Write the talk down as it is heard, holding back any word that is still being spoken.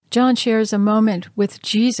John shares a moment with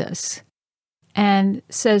Jesus and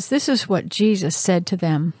says this is what Jesus said to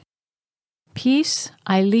them. "Peace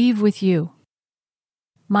I leave with you.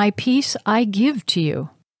 My peace I give to you.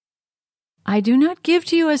 I do not give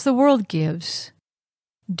to you as the world gives.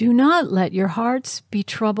 Do not let your hearts be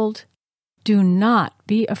troubled. Do not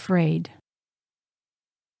be afraid."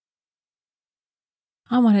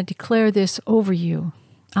 I want to declare this over you.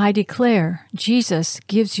 I declare Jesus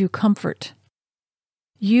gives you comfort.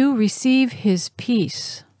 You receive His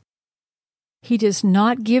peace. He does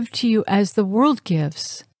not give to you as the world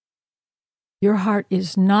gives. Your heart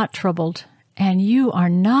is not troubled, and you are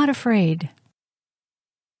not afraid.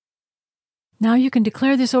 Now you can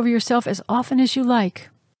declare this over yourself as often as you like.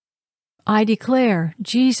 I declare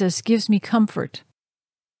Jesus gives me comfort.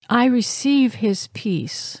 I receive His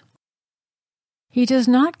peace. He does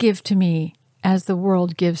not give to me as the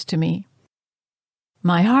world gives to me.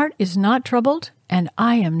 My heart is not troubled, and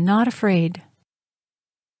I am not afraid.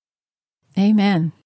 Amen.